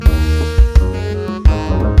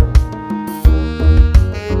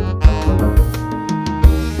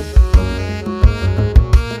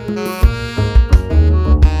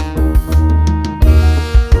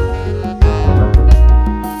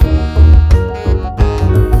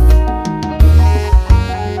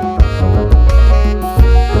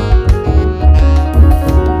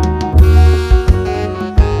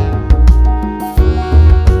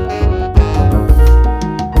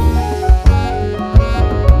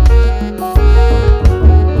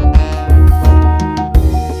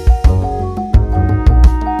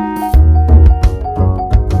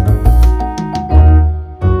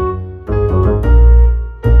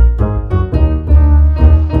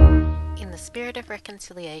spirit of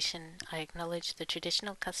reconciliation, I acknowledge the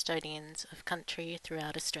traditional custodians of country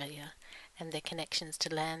throughout Australia and their connections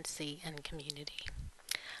to land, sea and community.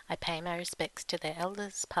 I pay my respects to their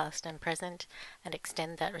elders, past and present, and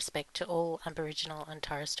extend that respect to all Aboriginal and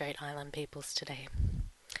Torres Strait Island peoples today.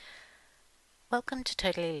 Welcome to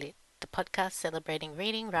Totally Lit, the podcast celebrating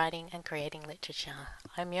reading, writing and creating literature.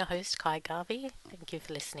 I'm your host, Kai Garvey. Thank you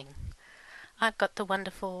for listening. I've got the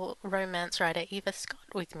wonderful romance writer Eva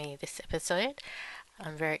Scott with me this episode.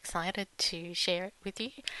 I'm very excited to share it with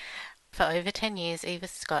you. For over 10 years, Eva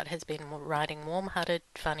Scott has been writing warm-hearted,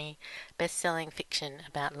 funny, best-selling fiction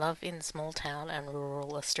about love in small town and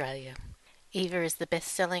rural Australia. Eva is the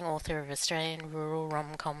best-selling author of Australian rural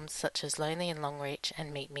rom-coms such as Lonely in Longreach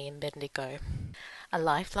and Meet Me in Bendigo. A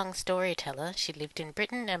lifelong storyteller, she lived in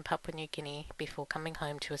Britain and Papua New Guinea before coming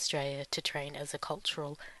home to Australia to train as a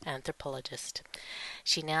cultural anthropologist.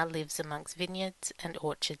 She now lives amongst vineyards and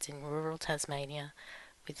orchards in rural Tasmania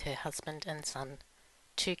with her husband and son,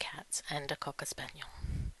 2 cats and a cocker spaniel.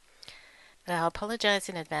 I apologise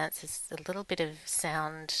in advance, there's a little bit of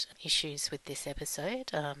sound issues with this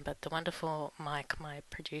episode, but the wonderful Mike, my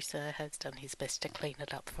producer, has done his best to clean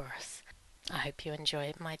it up for us. I hope you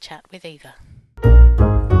enjoy my chat with Eva.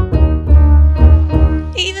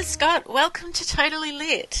 Eva Scott, welcome to Totally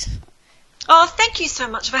Lit. Oh, thank you so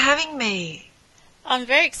much for having me. I'm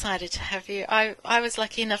very excited to have you. I was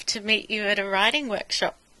lucky enough to meet you at a writing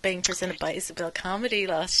workshop being presented by Isabel Carmody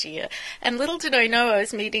last year, and little did I know I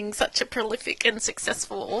was meeting such a prolific and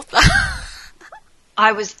successful author.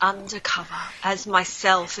 I was undercover as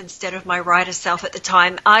myself instead of my writer self at the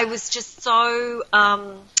time. I was just so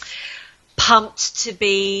pumped to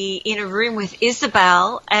be in a room with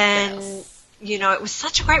Isabel, and you know, it was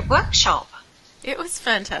such a great workshop. It was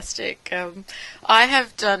fantastic. I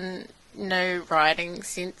have done no writing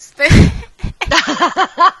since then.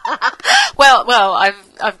 Well,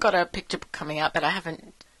 I've got a picture book coming out, but I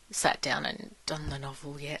haven't sat down and done the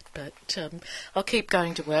novel yet. But I'll keep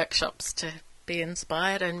going to workshops to be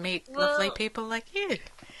inspired and meet lovely people like you.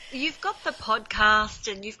 You've got the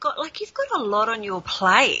podcast, and you've got a lot on your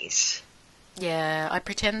plate. Yeah, I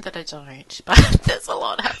pretend that I don't, but there's a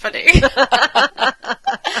lot happening.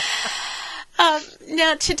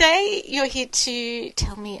 Now, today you're here to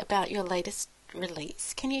tell me about your latest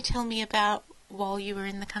release. Can you tell me about While You Were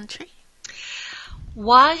in the Country?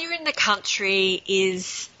 While You're in the Country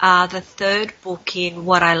is the third book in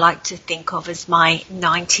what I like to think of as my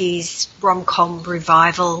 90s rom-com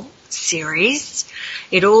revival series.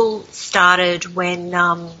 It all started when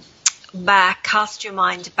cast your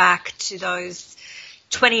mind back to those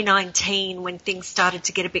 2019 when things started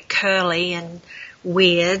to get a bit curly and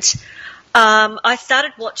weird. I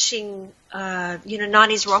started watching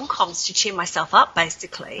 90s rom-coms to cheer myself up,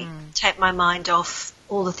 basically, take my mind off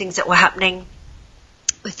all the things that were happening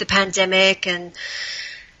with the pandemic and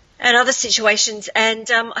other situations. And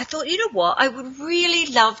I thought, you know what, I would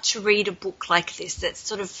really love to read a book like this that's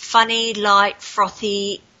sort of funny, light,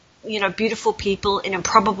 frothy, you know, beautiful people in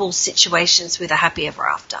improbable situations with a happy ever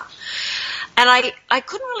after. And I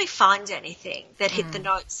couldn't really find anything that hit the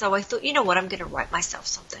notes, so I thought, you know what, I'm going to write myself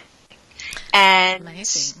something. And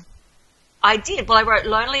amazing. I did. Well, I wrote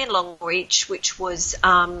Lonely in Longreach, which was,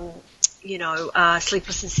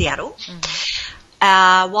 Sleepless in Seattle.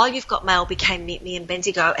 While You've Got Mail became Meet Me in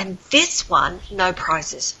Bendigo. And this one, no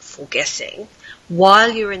prizes for guessing,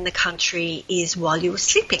 While You're in the Country is While You Were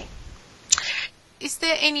Sleeping. Is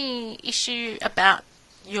there any issue about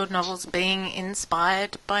your novels being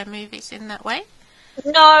inspired by movies in that way?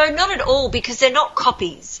 No, not at all, because they're not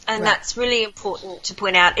copies, and that's really important to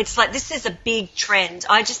point out. It's like this is a big trend.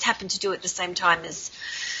 I just happened to do it at the same time as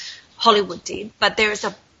Hollywood did, but there is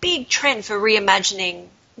a big trend for reimagining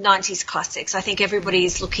 90s classics. I think everybody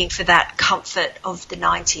is looking for that comfort of the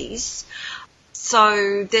 90s.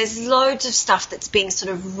 So there's loads of stuff that's being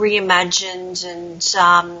sort of reimagined, and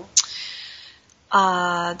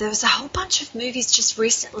there was a whole bunch of movies just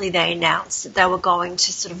recently they announced that they were going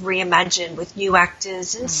to sort of reimagine with new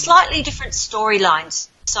actors and slightly different storylines.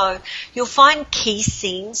 So you'll find key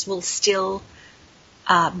scenes will still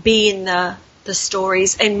be in the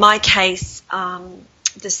stories. In my case,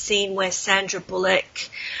 the scene where Sandra Bullock,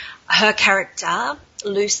 her character,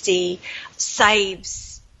 Lucy,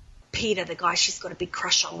 saves Peter, the guy she's got a big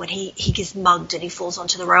crush on, when he gets mugged and he falls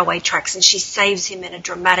onto the railway tracks, and she saves him in a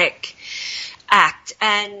dramatic act,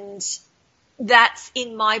 and that's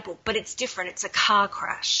in my book, but it's different. It's a car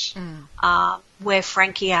crash where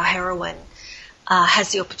Frankie, our heroine,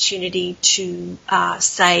 has the opportunity to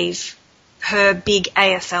save her big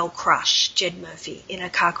AFL crush, Jed Murphy, in a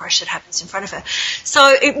car crash that happens in front of her. So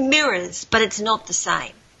it mirrors, but it's not the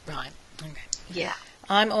same. Right. Okay. Yeah.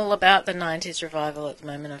 I'm all about the 90s revival at the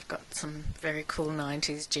moment. I've got some very cool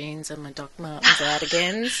 90s jeans and my Doc Martens out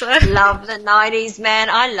again. So Love the 90s, man.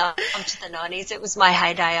 I loved the 90s. It was my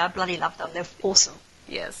heyday. I bloody love them. They're awesome.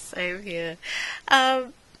 yes, same here.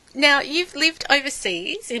 Now, you've lived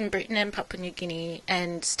overseas in Britain and Papua New Guinea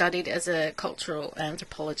and studied as a cultural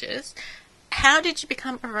anthropologist. How did you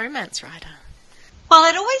become a romance writer? Well,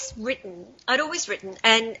 I'd always written,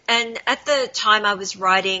 and at the time I was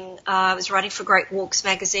writing for Great Walks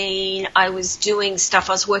magazine. I was doing stuff.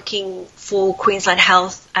 I was working for Queensland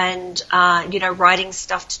Health, and writing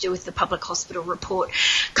stuff to do with the Public Hospital Report,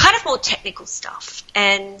 kind of more technical stuff.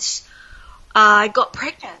 And I got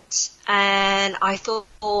pregnant, and I thought,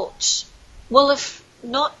 well, if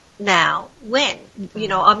not now, when?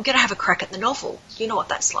 I'm going to have a crack at the novel. You know what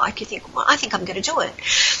that's like. You think, well, I think I'm going to do it.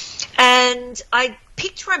 And I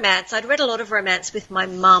picked romance. I'd read a lot of romance with my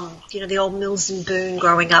mum, the old Mills and Boon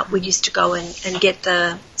growing up. We used to go and get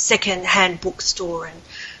the second-hand bookstore and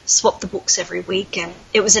swap the books every week. And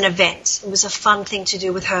it was an event. It was a fun thing to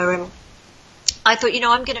do with her. And I thought,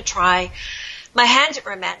 I'm going to try my hand at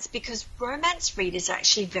romance, because romance readers are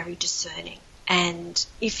actually very discerning. And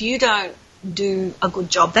if you don't do a good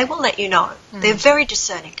job, they will let you know. They're very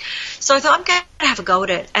discerning. So I thought, I'm going to have a go at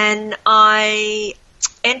it. And I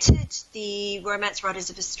entered the Romance Writers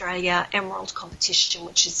of Australia Emerald competition,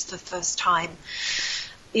 which is the first time,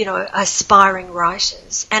 aspiring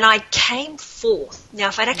writers. And I came fourth. Now,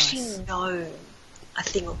 if I'd actually known a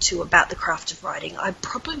thing or two about the craft of writing, I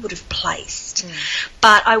probably would have placed.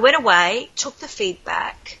 But I went away, took the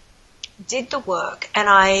feedback, did the work, and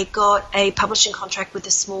I got a publishing contract with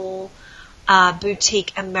a small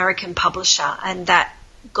boutique American publisher, and that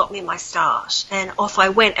got me my start. And off I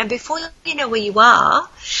went. And before you know where you are,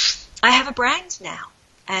 I have a brand now.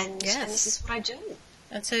 And this is what I do.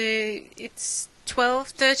 And so it's 12,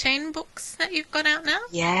 13 books that you've got out now?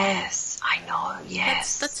 Yes, I know,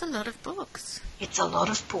 yes. That's a lot of books. It's a lot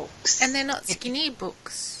of books. And they're not skinny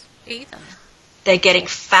books either. They're getting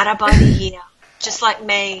fatter by the year, just like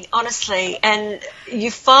me, honestly. And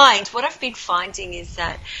you find, what I've been finding is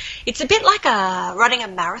that it's a bit like running a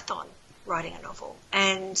marathon, writing a novel.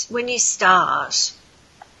 And when you start,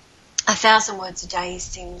 1,000 words a day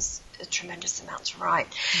seems a tremendous amount to write.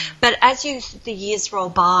 But as the years roll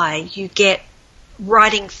by, you get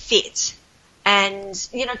writing fit. And,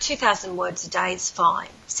 2,000 words a day is fine.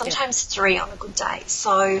 Sometimes 3 on a good day.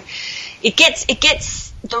 So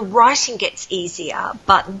the writing gets easier,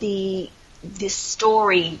 but the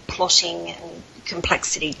story plotting and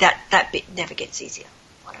complexity, that bit never gets easier,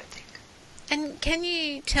 I don't think. And can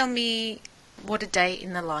you tell me what a day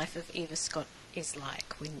in the life of Eva Scott is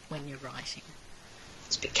like when you're writing?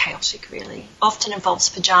 It's a bit chaotic, really. Often involves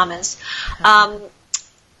pajamas.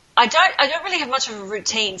 I don't really have much of a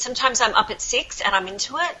routine. Sometimes I'm up at 6 and I'm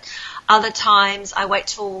into it. Other times I wait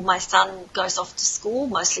till my son goes off to school,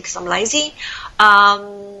 mostly because I'm lazy.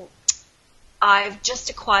 I've just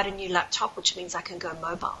acquired a new laptop, which means I can go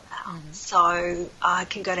mobile now. So I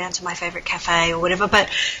can go down to my favourite cafe or whatever. But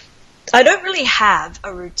I don't really have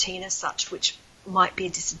a routine as such, which might be a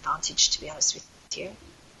disadvantage, to be honest with you.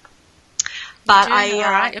 But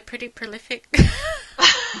you're pretty prolific.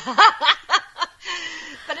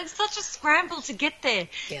 But it's such a scramble to get there.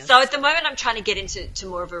 Yes. So at the moment I'm trying to get into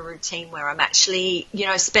more of a routine where I'm actually,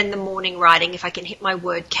 spend the morning writing. If I can hit my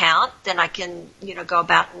word count, then I can, go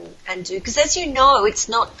about and do. Because as you know,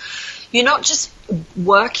 you're not just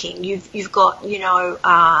working. You've got,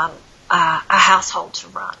 a household to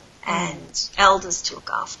run and elders to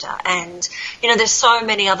look after. And, there's so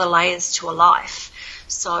many other layers to a life.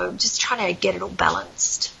 So just trying to get it all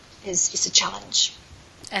balanced is a challenge.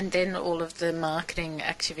 And then all of the marketing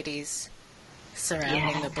activities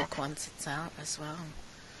surrounding the book once it's out as well.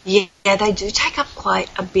 Yeah, they do take up quite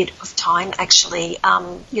a bit of time, actually.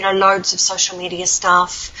 Loads of social media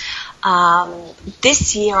stuff.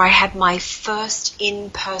 This year I had my first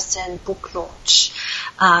in-person book launch.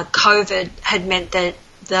 COVID had meant that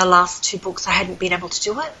the last 2 books I hadn't been able to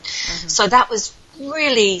do it. So that was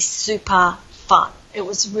really super fun. It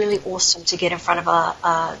was really awesome to get in front of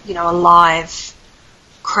a live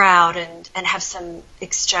crowd and have some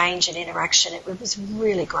exchange and interaction. It was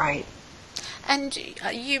really great. And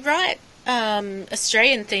you write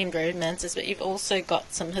Australian themed romances, but you've also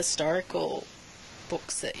got some historical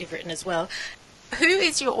books that you've written as well. Who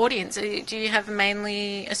is your audience? Do you have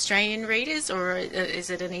mainly Australian readers, or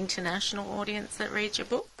is it an international audience that reads your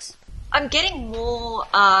books? I'm getting more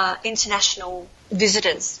international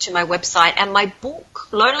visitors to my website, and my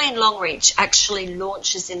book, Lonely in Longreach, actually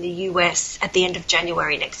launches in the US at the end of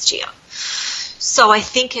January next year. So I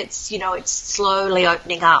think it's, it's slowly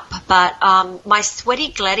opening up. But my Sweaty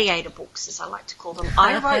Gladiator books, as I like to call them,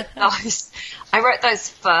 I wrote those. I wrote those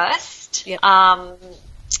first. Yep.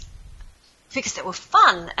 Because they were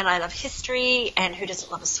fun, and I love history, and who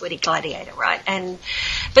doesn't love a sweaty gladiator, right?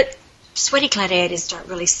 But sweaty gladiators don't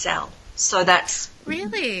really sell, so that's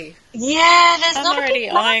really, there's I'm not already a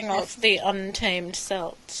big eyeing market. off the Untamed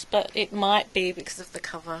Celts, but it might be because of the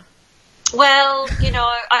cover. Well,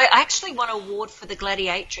 I actually won an award for the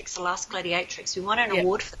Gladiatrix, the last Gladiatrix. We won an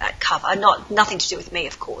award for that cover. Nothing to do with me,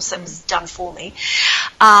 of course. It was done for me.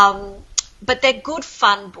 But they're good,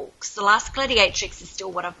 fun books. The Last Gladiatrix is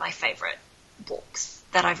still one of my favourite books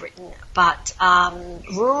that I've written. But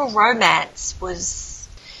Rural Romance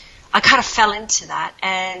I kind of fell into that,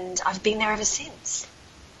 and I've been there ever since.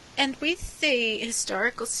 And with the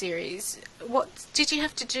historical series, did you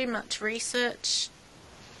have to do much research?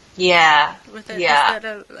 Yeah, With it? yeah. Is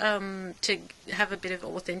that to have a bit of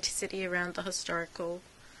authenticity around the historical?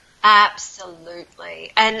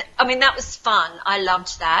 Absolutely. And, I mean, that was fun. I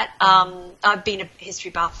loved that. I've been a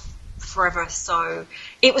history buff forever, so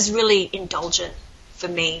it was really indulgent for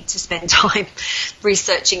me to spend time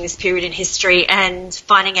researching this period in history and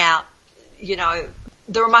finding out,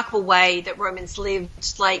 the remarkable way that Romans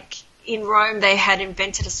lived. Like, in Rome, they had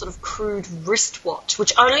invented a sort of crude wristwatch,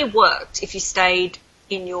 which only worked if you stayed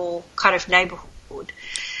in your kind of neighbourhood.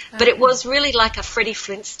 But it was really like a Freddie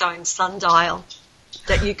Flintstone sundial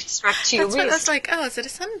that you could strap to your That's wrist. what I was like, is it a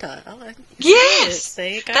sundial? Yes. There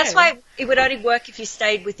you go. That's why it would only work if you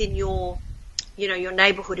stayed within your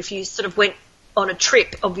neighbourhood. If you sort of went on a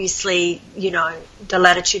trip, obviously, the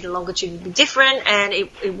latitude and longitude would be different, and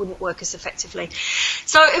it wouldn't work as effectively.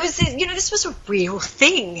 So it was, this was a real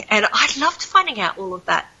thing, and I loved finding out all of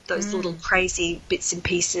that, those little crazy bits and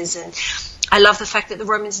pieces. And I love the fact that the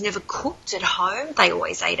Romans never cooked at home; they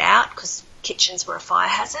always ate out because kitchens were a fire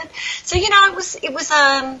hazard. So it was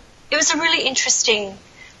a really interesting,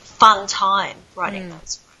 fun time writing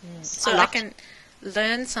those. So I can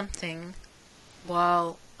learn something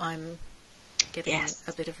while I'm getting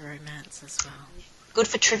a bit of romance as well. Good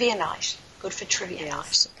for trivia night.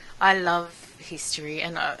 Night. I love history,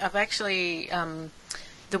 and I've actually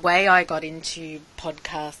the way I got into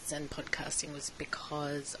podcasts and podcasting was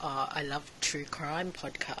because I love true crime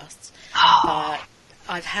podcasts. But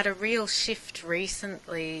I've had a real shift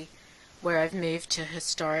recently where I've moved to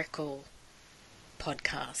historical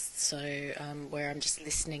podcasts, so where I'm just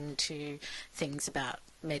listening to things about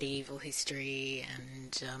medieval history,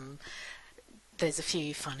 and there's a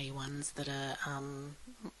few funny ones that are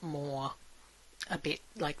more a bit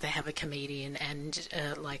like they have a comedian and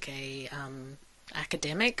like a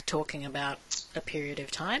academic talking about a period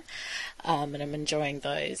of time, and I'm enjoying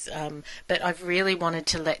those. But I've really wanted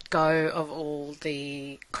to let go of all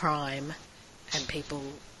the crime and people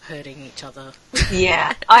hurting each other.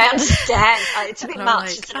 Yeah, I understand. It's a bit I'm much, like,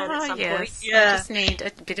 isn't it, at some yes, point? I just need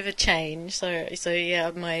a bit of a change. So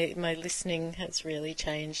yeah, my listening has really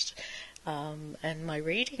changed. And my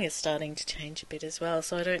reading is starting to change a bit as well.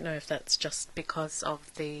 So I don't know if that's just because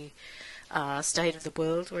of the state of the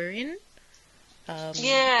world we're in.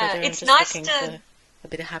 Yeah, I'm it's just nice looking to... for a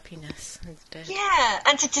bit of happiness instead. Yeah,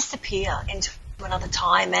 and to disappear into another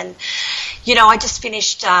time. And, I just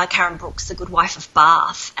finished Karen Brooks' The Good Wife of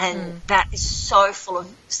Bath, and that is so full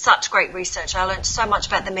of such great research. I learned so much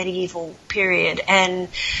about the medieval period, and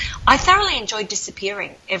I thoroughly enjoyed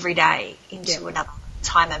disappearing every day into another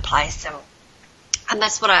time and place. And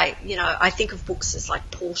that's what I think of books as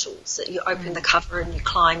like portals, that you open the cover and you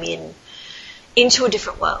climb into a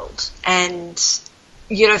different world. And,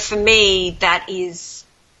 for me, that is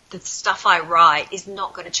the stuff I write is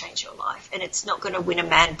not going to change your life, and it's not going to win a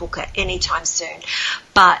Man Booker anytime soon.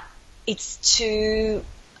 But it's to,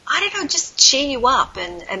 just cheer you up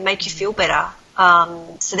and make you feel better,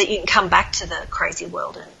 so that you can come back to the crazy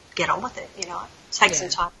world and get on with it, take some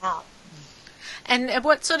time out. And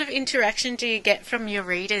what sort of interaction do you get from your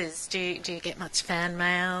readers? Do you get much fan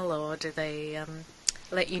mail, or do they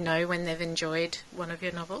let you know when they've enjoyed one of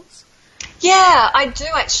your novels? Yeah, I do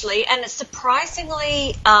actually, and it's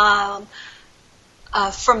surprisingly from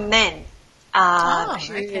men.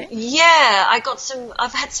 Okay. Yeah,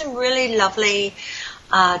 I've had some really lovely,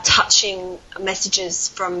 touching messages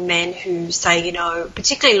from men who say,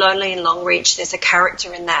 particularly Lonely in Longreach, there's a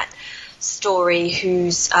character in that story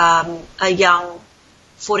who's a young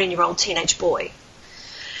 14-year-old teenage boy.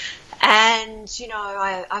 And,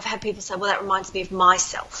 I've had people say, well, that reminds me of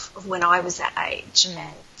myself, of when I was that age. And,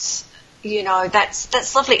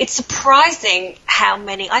 that's lovely. It's surprising how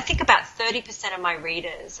many, I think about 30% of my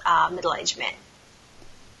readers are middle-aged men.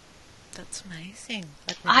 That's amazing.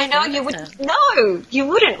 I know you wouldn't. No, you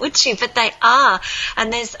wouldn't, would you? But they are,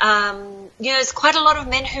 and there's there's quite a lot of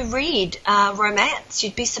men who read romance.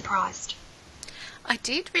 You'd be surprised. I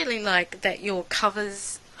did really like that your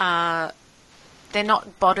covers are. They're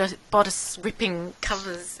not bodice ripping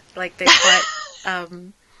covers. Like they're quite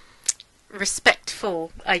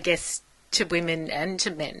respectful, I guess, to women and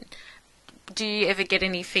to men. Do you ever get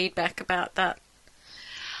any feedback about that?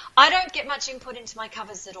 I don't get much input into my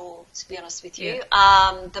covers at all, to be honest with you.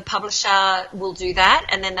 Yeah. The publisher will do that,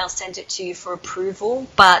 and then they'll send it to you for approval.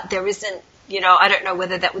 But there isn't, I don't know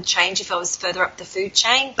whether that would change if I was further up the food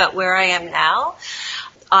chain. But where I am now,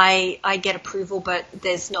 I get approval, but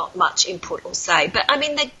there's not much input or say. But, I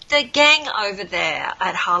mean, the gang over there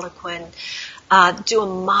at Harlequin do a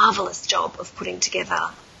marvellous job of putting together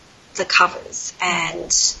the covers,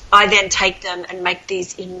 and I then take them and make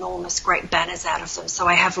these enormous great banners out of them. So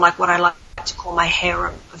I have like what I like to call my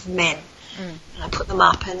harem of men, and I put them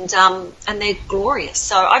up, and they're glorious.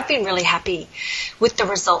 So I've been really happy with the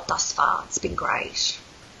result thus far. It's been great.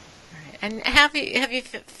 Right. And have you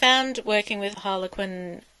found working with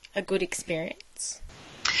Harlequin a good experience?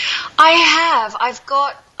 I have. I've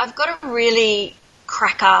got a really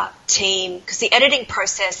cracker team because the editing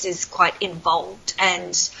process is quite involved,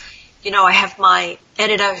 and I have my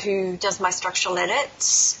editor who does my structural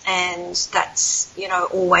edits, and that's,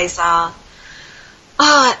 always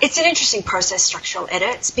it's an interesting process, structural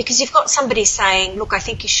edits, because you've got somebody saying, look, I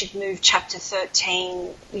think you should move chapter 13,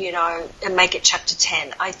 and make it chapter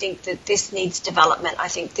 10. I think that this needs development. I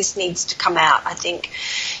think this needs to come out. I think,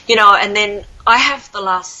 and then I have the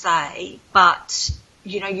last say, but,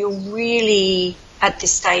 you're really at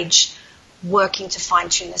this stage working to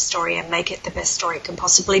fine-tune the story and make it the best story it can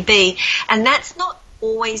possibly be. And that's not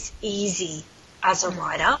always easy as a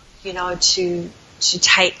writer, to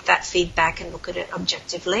take that feedback and look at it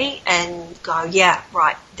objectively and go, yeah,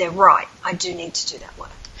 right, they're right. I do need to do that work.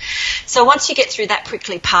 So once you get through that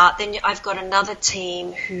prickly part, then I've got another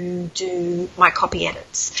team who do my copy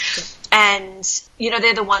edits. And,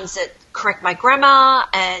 they're the ones that correct my grammar,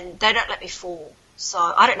 and they don't let me fall. So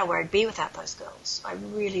I don't know where I'd be without those girls. I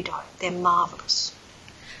really don't. They're marvellous.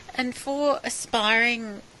 And for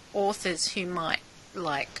aspiring authors who might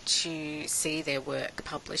like to see their work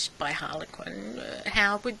published by Harlequin,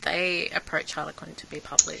 how would they approach Harlequin to be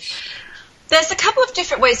published? There's a couple of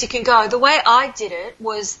different ways you can go. The way I did it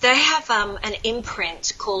was they have an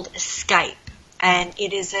imprint called Escape, and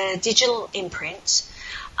it is a digital imprint.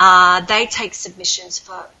 They take submissions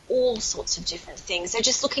for all sorts of different things. They're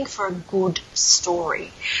just looking for a good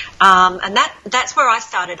story. And that's where I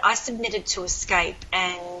started. I submitted to Escape,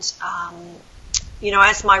 and,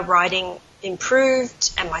 as my writing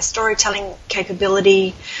improved and my storytelling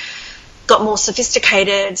capability got more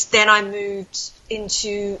sophisticated, then I moved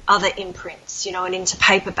into other imprints, and into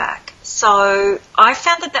paperback. So I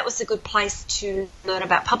found that was a good place to learn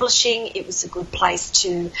about publishing. It was a good place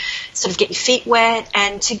to sort of get your feet wet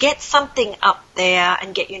and to get something up there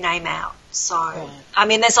and get your name out. So, I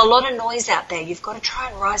mean, there's a lot of noise out there. You've got to try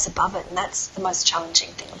and rise above it, and that's the most challenging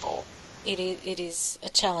thing of all. It is a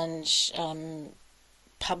challenge.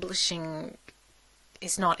 Publishing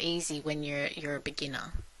is not easy when you're a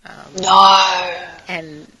beginner. No.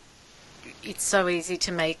 And it's so easy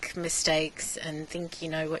to make mistakes and think you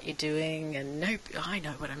know what you're doing, and nope, I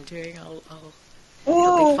know what I'm doing.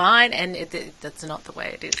 It'll be fine, and that's not the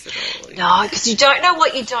way it is at all. No, because you don't know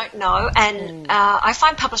what you don't know, and I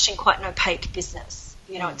find publishing quite an opaque business.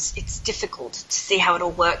 It's difficult to see how it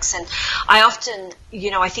all works, and I often,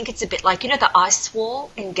 I think it's a bit like, the ice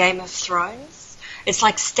wall in Game of Thrones. It's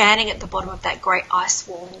like standing at the bottom of that great ice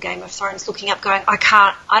wall in Game of Thrones, looking up, going,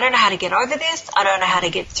 I don't know how to get over this. I don't know how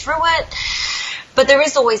to get through it. But there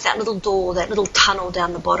is always that little door, that little tunnel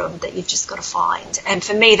down the bottom that you've just got to find. And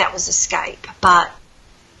for me, that was Escape. But,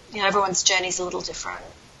 everyone's journey's a little different.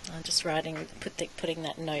 I'm just putting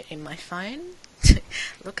that note in my phone.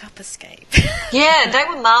 Look up Escape. Yeah, they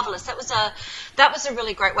were marvellous. That was a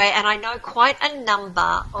really great way. And I know quite a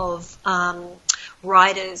number of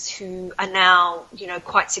writers who are now,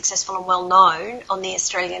 quite successful and well known on the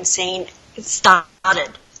Australian scene. It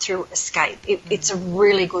started through Escape. It's a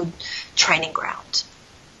really good training ground.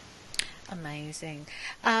 Amazing.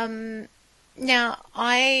 Now,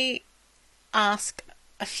 I ask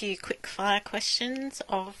a few quick fire questions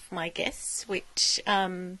of my guests, which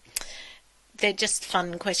they're just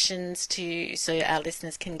fun questions so our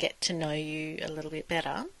listeners can get to know you a little bit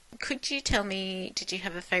better. Could you tell me, did you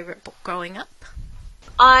have a favourite book growing up?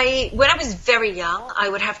 When I was very young, I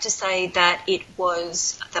would have to say that it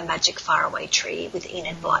was The Magic Faraway Tree with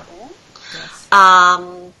Enid Blyton. Yes.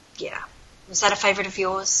 Yeah, Was that a favourite of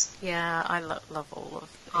yours? Yeah, I love all of.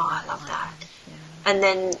 Oh, I love that. Yeah.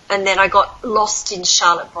 And then I got lost in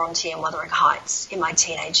Charlotte Bronte and Wuthering Heights in my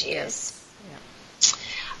teenage years. Yes.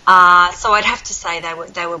 So I'd have to say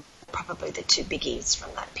they were probably the two biggies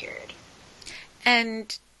from that period.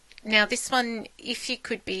 And now this one, if you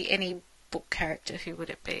could be any book character, who would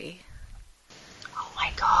it be? Oh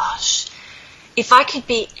my gosh. If I could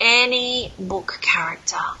be any book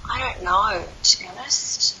character, I don't know, to be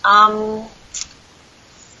honest.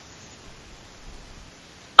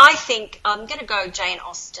 I think I'm going to go Jane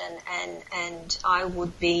Austen, and I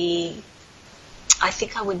would be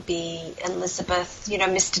Elizabeth,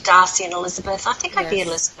 Mr. Darcy and Elizabeth. I think I'd be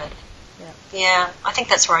Elizabeth. Yeah, I think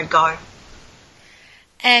that's where I'd go.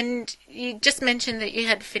 And you just mentioned that you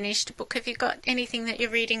had finished a book. Have you got anything that you're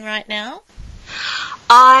reading right now?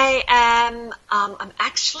 I am. I'm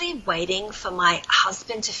actually waiting for my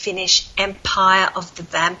husband to finish Empire of the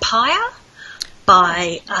Vampire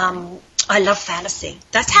by. I love fantasy.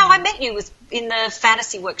 That's how I met you, was in the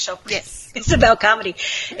fantasy workshop. Yes, it's about comedy.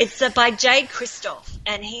 It's by Jade Christoph,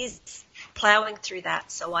 and he's ploughing through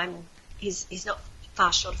that. So he's not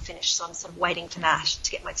far short of finish. So I'm sort of waiting for that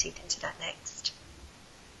to get my teeth into that next.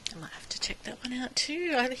 I might have to check that one out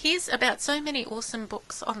too. I hear about so many awesome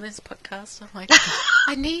books on this podcast. I'm like,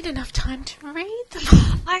 I need enough time to read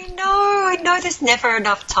them. I know. There's never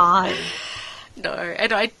enough time. No,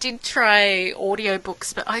 and I did try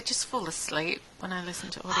audiobooks, but I just fall asleep when I listen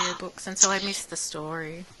to audiobooks, and so I miss the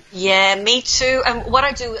story. Yeah, me too. And what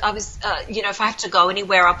I do, if I have to go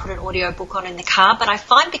anywhere, I'll put an audiobook on in the car, but I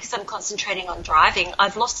find because I'm concentrating on driving,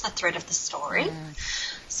 I've lost the thread of the story.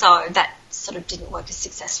 So that sort of didn't work as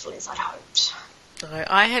successfully as I'd hoped. So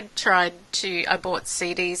I had tried I bought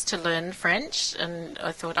CDs to learn French, and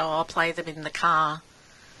I thought, I'll play them in the car,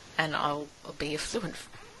 and I'll be a fluent French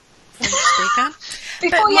speaker.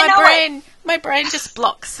 But my brain just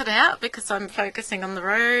blocks it out because I'm focusing on the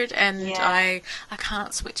road, and I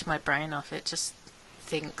can't switch my brain off. It just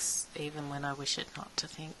thinks even when I wish it not to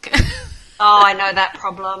think. Oh, I know that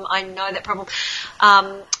problem.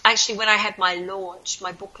 Actually, when I had my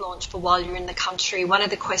book launch for While You're in the Country, one of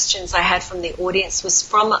the questions I had from the audience was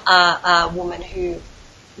from a woman who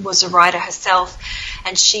was a writer herself,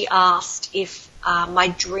 and she asked if my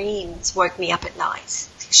dreams woke me up at night.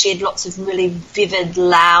 She had lots of really vivid,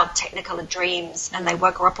 loud, technicolor dreams, and they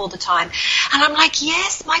woke her up all the time. And I'm like,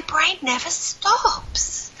 yes, my brain never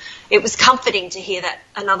stops. It was comforting to hear that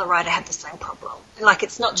another writer had the same problem. Like,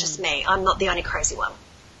 it's not just me. I'm not the only crazy one.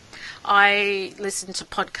 I listen to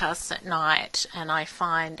podcasts at night, and I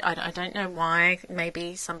find, I don't know why,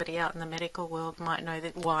 maybe somebody out in the medical world might know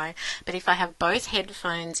that why, but if I have both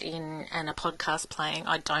headphones in and a podcast playing,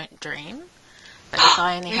 I don't dream. But if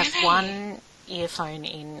I only have one earphone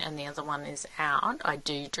in and the other one is out, I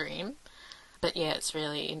do dream. But yeah, it's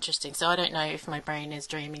really interesting. So I don't know if my brain is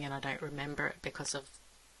dreaming and I don't remember it because of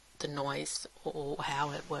the noise or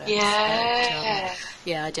how it works. Yeah.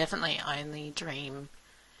 But, I definitely only dream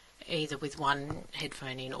either with one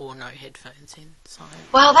headphone in or no headphones in. So.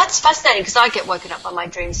 Well, that's fascinating because I get woken up by my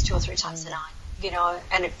dreams 2 or 3 times a night,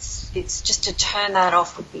 and it's just to turn that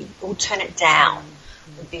off or turn it down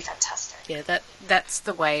would be fantastic. Yeah, that's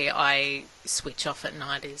the way I switch off at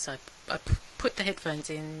night is I put the headphones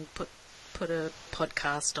in, put a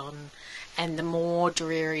podcast on, and the more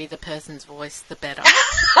dreary the person's voice, the better.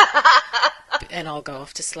 And I'll go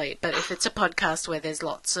off to sleep. But if it's a podcast where there's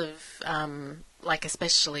lots of,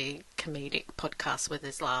 especially comedic podcasts where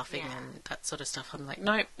there's laughing and that sort of stuff, I'm like,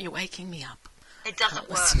 no, you're waking me up. It doesn't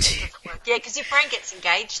work. Yeah, because your brain gets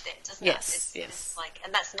engaged then, doesn't it? Yes. It's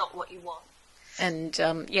and that's not what you want. And,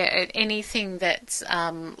 anything that's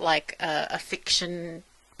like a fiction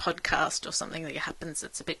podcast or something that happens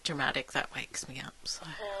that's a bit dramatic, that wakes me up. So,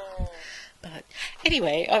 but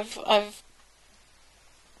anyway, I've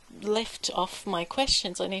left off my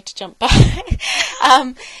questions. I need to jump back.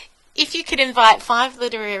 If you could invite 5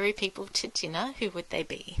 literary people to dinner, who would they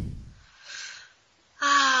be?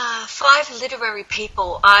 5 literary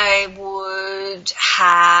people. I would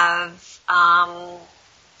have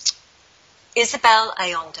Isabel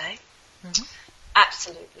Allende. Mm-hmm.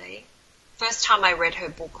 Absolutely. First time I read her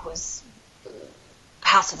book was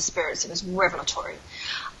House of the Spirits. It was revelatory.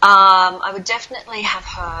 I would definitely have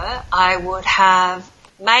her. I would have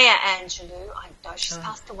Maya Angelou. I know she's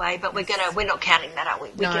passed away, but we're not counting that, are we?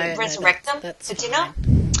 We can resurrect them for dinner.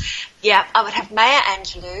 Yeah, I would have Maya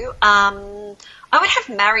Angelou. I would have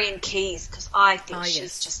Marion Keyes because I think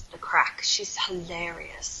she's just a crack. She's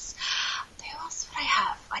hilarious. Who else would I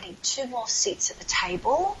have? I need 2 more seats at the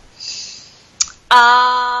table.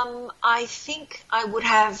 I think I would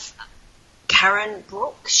have Karen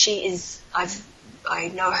Brook. I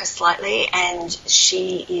know her slightly, and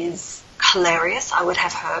she is hilarious. I would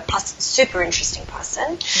have her, plus super interesting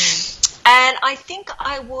person. And I think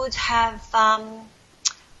I'd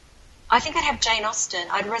have Jane Austen.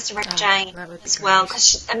 I'd resurrect Jane as well,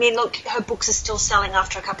 because look, her books are still selling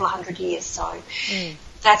after a couple of 100 years, so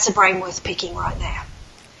that's a brain worth picking right there.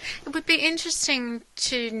 It would be interesting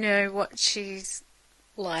to know what she's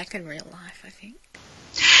like in real life, I think.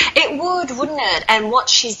 It would, wouldn't it? And what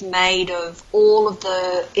she's made of all of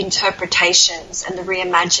the interpretations and the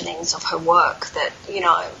reimaginings of her work that,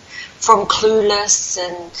 from Clueless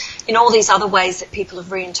and, all these other ways that people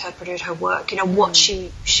have reinterpreted her work, what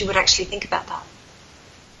she would actually think about that.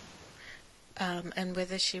 And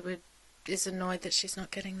whether she is annoyed that she's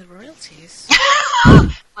not getting the royalties.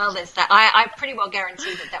 Well, there's that. I pretty well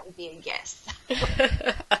guarantee that would be a yes.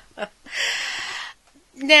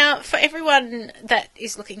 Now, for everyone that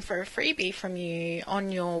is looking for a freebie from you,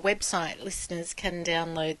 on your website, listeners can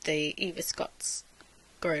download the Eva Scott's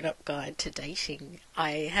Grown-Up Guide to Dating.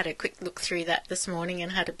 I had a quick look through that this morning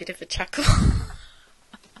and had a bit of a chuckle.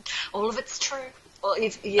 All of it's true. All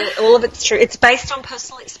of it's true. It's based on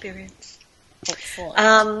personal experience.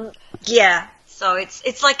 Excellent. Yeah. So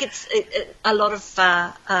it's like a lot of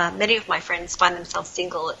many of my friends find themselves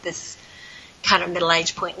single at this kind of middle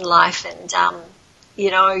age point in life, and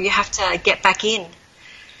you have to get back in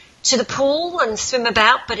to the pool and swim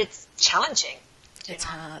about, but it's challenging. It's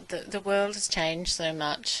hard. The world has changed so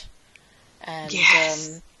much, and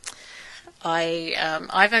yes.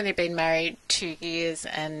 I've only been married 2 years,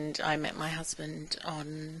 and I met my husband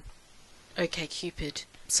on OkCupid.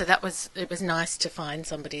 So it was nice to find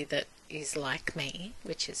somebody that is like me,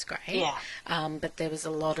 which is great. Yeah. But there was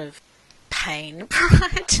a lot of pain prior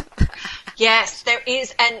to that. Yes, there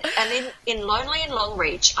is. And in Lonely and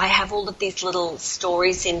Longreach, I have all of these little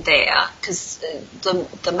stories in there, because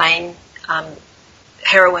the main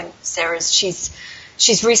heroine, Sarah, she's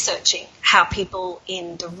researching how people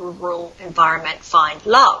in the rural environment find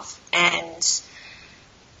love. And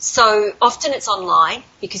so often it's online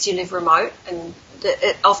because you live remote, and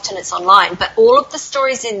often it's online. But all of the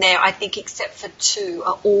stories in there, I think, except for 2,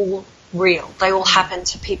 are all real. They all happen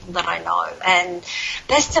to people that I know. And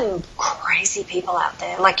there's some crazy people out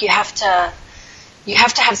there. Like, you have to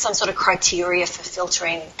have some sort of criteria for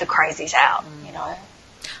filtering the crazies out,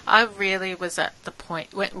 I really was at the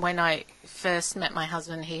point when I first met my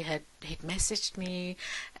husband. He'd messaged me,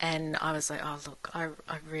 and I was like, oh look, I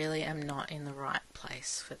really am not in the right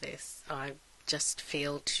place for this. I just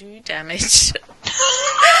feel too damaged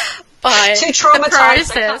by too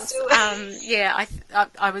traumatized. The process.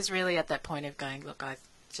 I was really at that point of going, look, I'm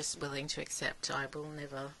just willing to accept I will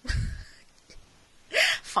never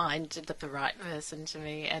find the right person to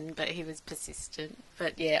me, but he was persistent.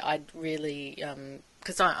 But yeah, I'd really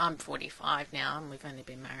because I'm 45 now, and we've only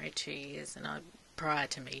been married 2 years, and prior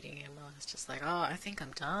to meeting him, I was just like, oh, I think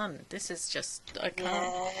I'm done. This is just, I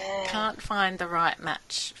can't find the right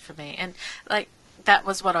match for me. And like, that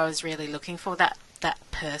was what I was really looking for, that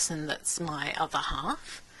person that's my other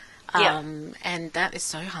half. And that is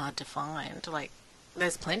so hard to find. Like,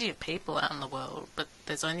 there's plenty of people out in the world, but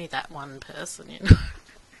there's only that one person,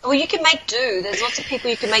 Well, you can make do. There's lots of people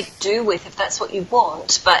you can make do with if that's what you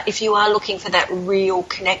want. But if you are looking for that real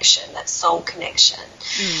connection, that soul connection,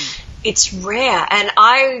 it's rare. And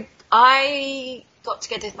I got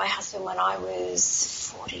together with my husband when I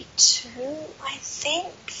was 42, I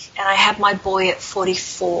think. And I had my boy at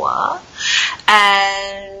 44.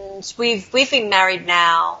 And we've been married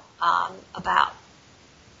now about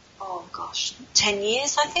 10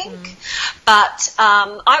 years, I think. But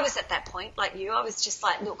I was at that point, like you. I was just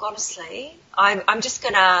like, look, honestly, I'm just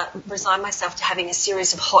going to resign myself to having a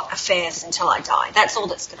series of hot affairs until I die. That's all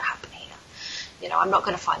that's going to happen here. I'm not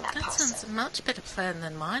going to find that person. That sounds a much better plan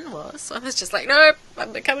than mine was. I was just like, nope,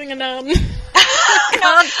 I'm becoming a nun. I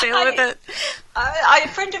can't deal with it. A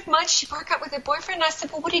friend of mine, she broke up with her boyfriend. I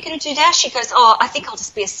said, well, what are you going to do now? She goes, oh, I think I'll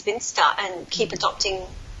just be a spinster and keep adopting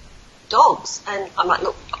dogs. And I'm like,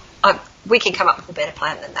 look, we can come up with a better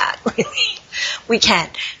plan than that, really. We can.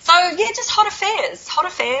 So, yeah, just hot affairs. Hot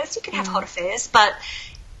affairs. You can have hot affairs, but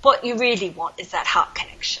what you really want is that heart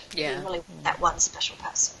connection. Yeah. You really want that one special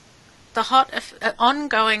person. The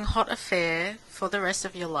ongoing hot affair for the rest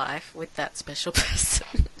of your life with that special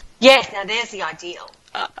person. Yes, now there's the ideal.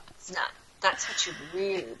 That's what you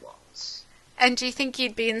really want. And do you think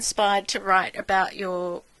you'd be inspired to write about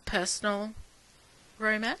your personal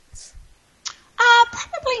romance?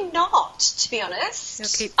 Probably not, to be honest. You'll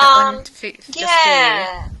keep that one just for you.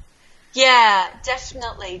 Yeah,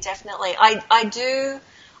 definitely. I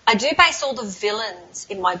I do base all the villains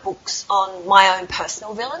in my books on my own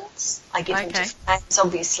personal villains. I give them different names,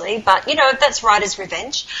 obviously, but, that's writer's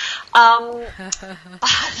revenge. But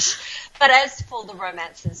as for the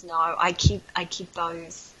romances, no, I keep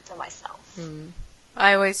those for myself.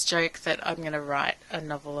 I always joke that I'm going to write a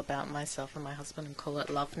novel about myself and my husband and call it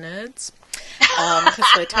Love Nerds, because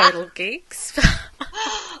we're total geeks.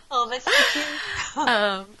 Oh, that's so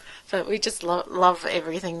cute. But we just love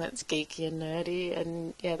everything that's geeky and nerdy,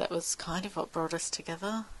 and yeah, that was kind of what brought us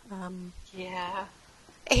together. Yeah.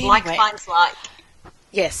 Anyway, like finds like.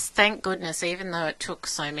 Yes, thank goodness, even though it took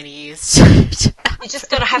so many years to You just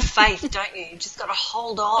got to have faith, don't you? You just got to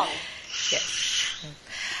hold on. Yes.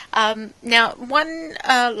 Now, one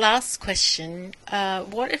last question.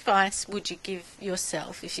 What advice would you give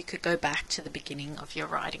yourself if you could go back to the beginning of your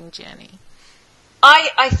writing journey?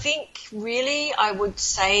 I think really I would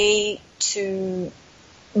say to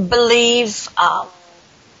believe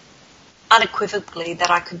unequivocally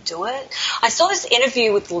that I could do it. I saw this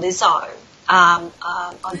interview with Lizzo on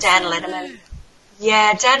Dan Letterman.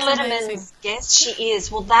 Yeah, Dan Letterman's guest, she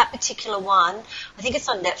is. Well, that particular one, I think it's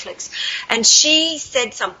on Netflix. And she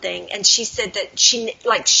said something, and she said that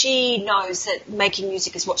she knows that making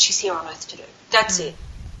music is what she's here on earth to do. That's it.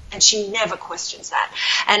 And she never questions that.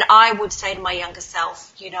 And I would say to my younger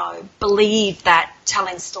self, believe that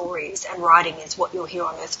telling stories and writing is what you're here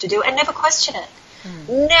on earth to do, and never question it.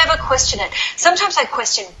 Never question it. Sometimes I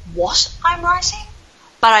question what I'm writing,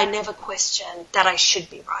 but I never question that I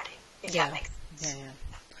should be writing, if that makes sense.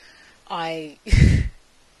 I,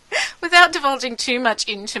 without divulging too much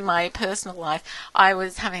into my personal life, I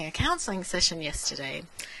was having a counselling session yesterday,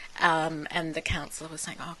 and the counsellor was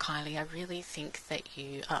saying, "Oh, Kylie, I really think that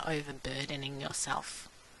you are overburdening yourself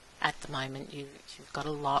at the moment. You've got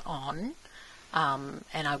a lot on,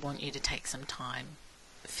 and I want you to take some time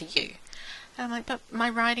for you." And I'm like, "But my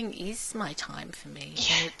writing is my time for me,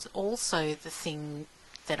 and it's also the thing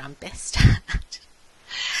that I'm best at."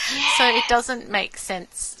 Yeah. So it doesn't make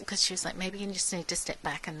sense, because she was like, maybe you just need to step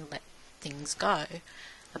back and let things go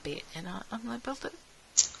a bit. And I'm like, well,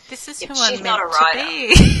 this is who I'm meant to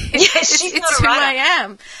be. Yeah, she's not a writer. It's who I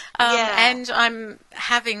am. And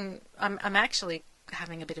I'm actually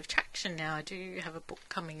having a bit of traction now. I do have a book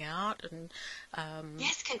coming out, and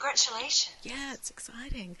yes, congratulations. Yeah, it's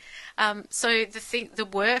exciting. So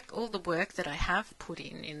all the work that I have put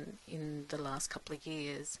in the last couple of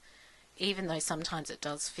years, even though sometimes it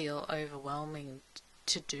does feel overwhelming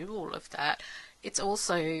to do all of that, it's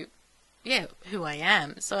also, who I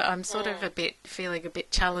am. So I'm sort of feeling a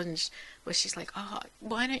bit challenged, where she's like, "Oh,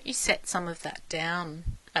 why don't you set some of that down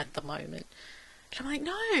at the moment?" And I'm like,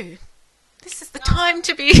 no, this is the time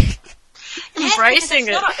to be embracing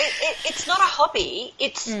it. It's not a hobby,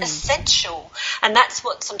 it's essential. And that's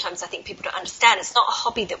what sometimes I think people don't understand. It's not a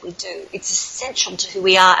hobby that we do, it's essential to who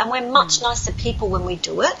we are, and we're much nicer people when we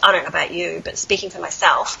do it. I don't know about you, but speaking for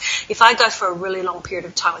myself, if I go for a really long period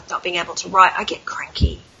of time with not being able to write, I get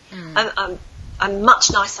cranky. I'm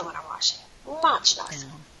much nicer when I'm writing. Much nicer.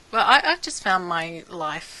 Yeah. Well, I've just found my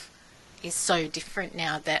life is so different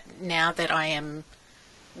now that I am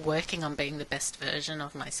working on being the best version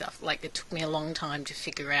of myself. Like, it took me a long time to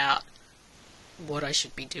figure out what I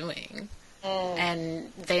should be doing.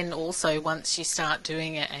 And then also, once you start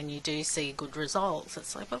doing it and you do see good results,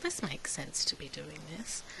 it's like, well, this makes sense to be doing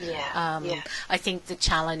this. I think the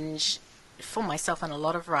challenge for myself and a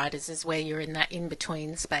lot of writers is where you're in that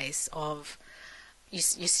in-between space of you're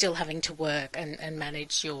still having to work and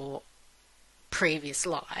manage your previous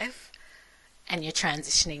life, and you're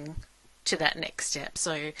transitioning to that next step.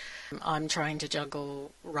 So I'm trying to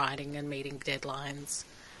juggle writing and meeting deadlines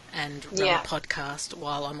and run a podcast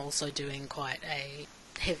while I'm also doing quite a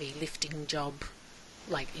heavy lifting job.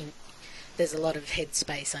 There's a lot of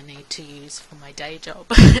headspace I need to use for my day job.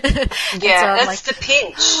 That's the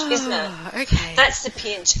pinch, isn't it? Okay. That's the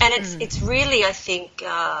pinch. And it's really, I think,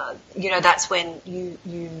 that's when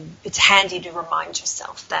it's handy to remind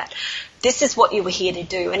yourself that this is what you were here to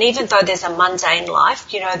do. And even though there's a mundane life,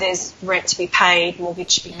 there's rent to be paid,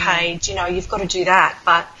 mortgage to be paid, you've got to do that.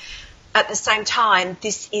 But at the same time,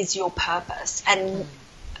 this is your purpose, and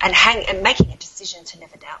making a decision to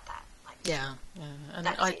never doubt that. And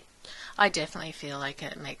that's it. I definitely feel like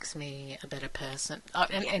it makes me a better person,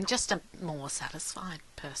 and just a more satisfied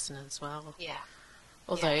person as well. Yeah.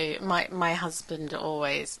 Although my husband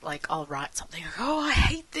always, I'll write something, "Oh, I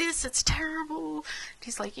hate this, it's terrible." And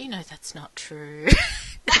he's like, that's not true.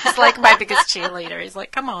 It's like my biggest cheerleader. He's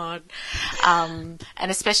like, come on. And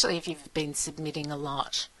especially if you've been submitting a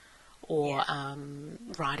lot or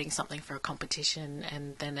writing something for a competition,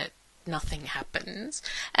 and then nothing happens.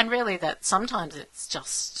 And really that sometimes it's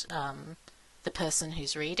just the person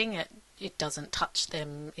who's reading it, it doesn't touch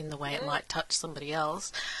them in the way it might touch somebody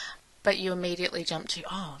else. But you immediately jump to,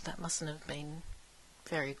 oh, that mustn't have been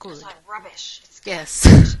very good. It's like rubbish. Yes.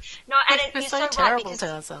 No, and We're you're so so terrible right,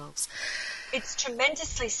 to ourselves. it's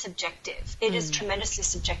tremendously subjective. It is tremendously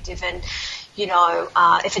subjective, and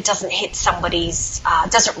if it doesn't hit somebody's,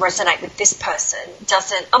 doesn't resonate with this person,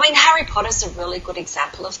 doesn't. I mean, Harry Potter's a really good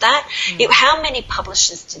example of that. How many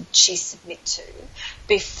publishers did she submit to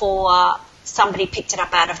before somebody picked it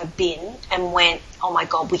up out of a bin and went, "Oh my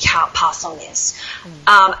God, we can't pass on this,"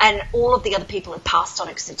 and all of the other people had passed on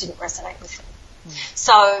it because it didn't resonate with them.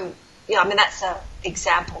 So. I mean, that's an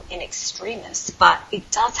example in extremis, but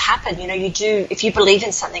it does happen. You do, if you believe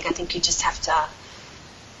in something, I think you just have to,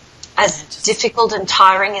 as difficult and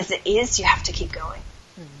tiring as it is, you have to keep going.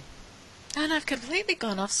 And I've completely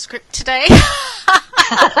gone off script today.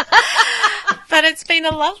 But it's been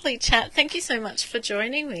a lovely chat. Thank you so much for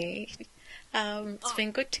joining me. It's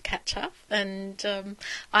been good to catch up, and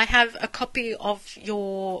I have a copy of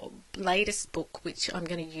your latest book, which I'm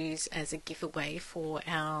going to use as a giveaway for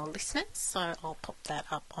our listeners, so I'll pop that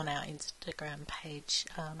up on our Instagram page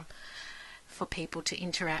for people to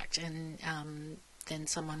interact, and then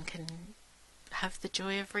someone can have the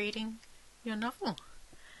joy of reading your novel.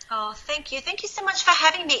 Oh, thank you. Thank you so much for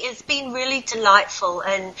having me. It's been really delightful,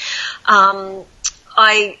 and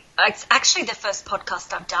it's actually the first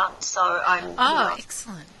podcast I've done, so I'm...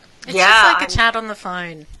 excellent. It's just like a chat on the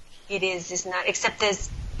phone. It is, isn't it? Except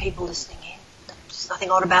there's people listening in. There's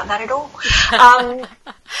nothing odd about that at all. No,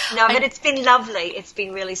 but it's been lovely. It's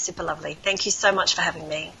been really super lovely. Thank you so much for having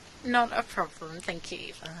me. Not a problem. Thank you,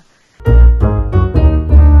 Eva.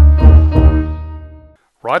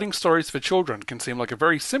 Writing stories for children can seem like a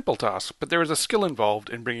very simple task, but there is a skill involved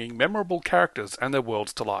in bringing memorable characters and their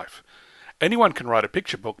worlds to life. Anyone can write a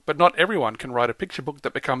picture book, but not everyone can write a picture book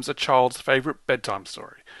that becomes a child's favourite bedtime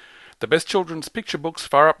story. The best children's picture books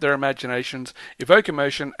fire up their imaginations, evoke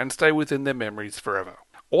emotion, and stay within their memories forever.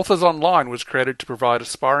 Authors Online was created to provide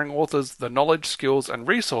aspiring authors the knowledge, skills, and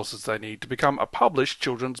resources they need to become a published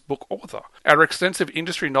children's book author. Our extensive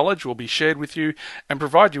industry knowledge will be shared with you and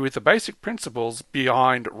provide you with the basic principles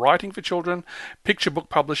behind writing for children, picture book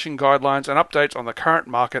publishing guidelines, and updates on the current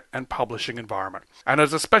market and publishing environment. And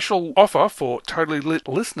as a special offer for Totally Lit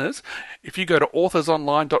listeners, if you go to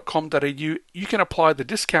authorsonline.com.au, you can apply the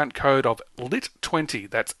discount code of LIT20,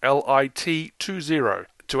 that's LIT20,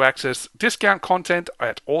 to access discount content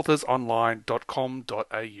at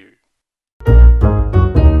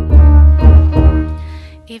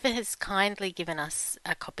authorsonline.com.au. Eva has kindly given us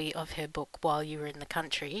a copy of her book While You Were in the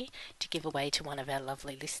Country to give away to one of our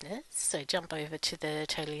lovely listeners. So jump over to the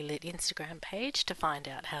Totally Lit Instagram page to find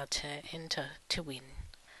out how to enter to win.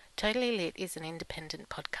 Totally Lit is an independent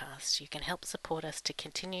podcast. You can help support us to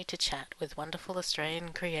continue to chat with wonderful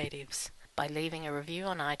Australian creatives by leaving a review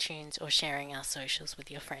on iTunes or sharing our socials with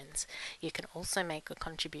your friends. You can also make a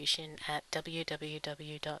contribution at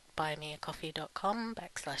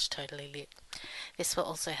www.buymeacoffee.com/totallylit. This will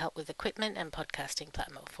also help with equipment and podcasting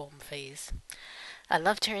platform fees. I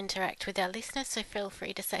love to interact with our listeners, so feel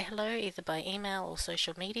free to say hello either by email or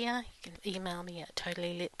social media. You can email me at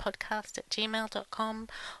totallylitpodcast@gmail.com,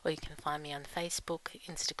 or you can find me on Facebook,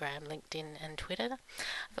 Instagram, LinkedIn and Twitter.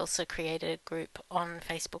 I've also created a group on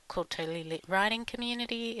Facebook called Totally Lit Writing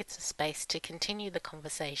Community. It's a space to continue the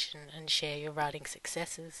conversation and share your writing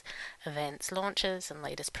successes, events, launches and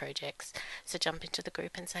latest projects. So jump into the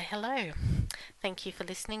group and say hello. Thank you for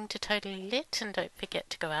listening to Totally Lit, and don't forget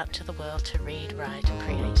to go out to the world to read, write,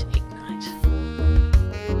 create, ignite.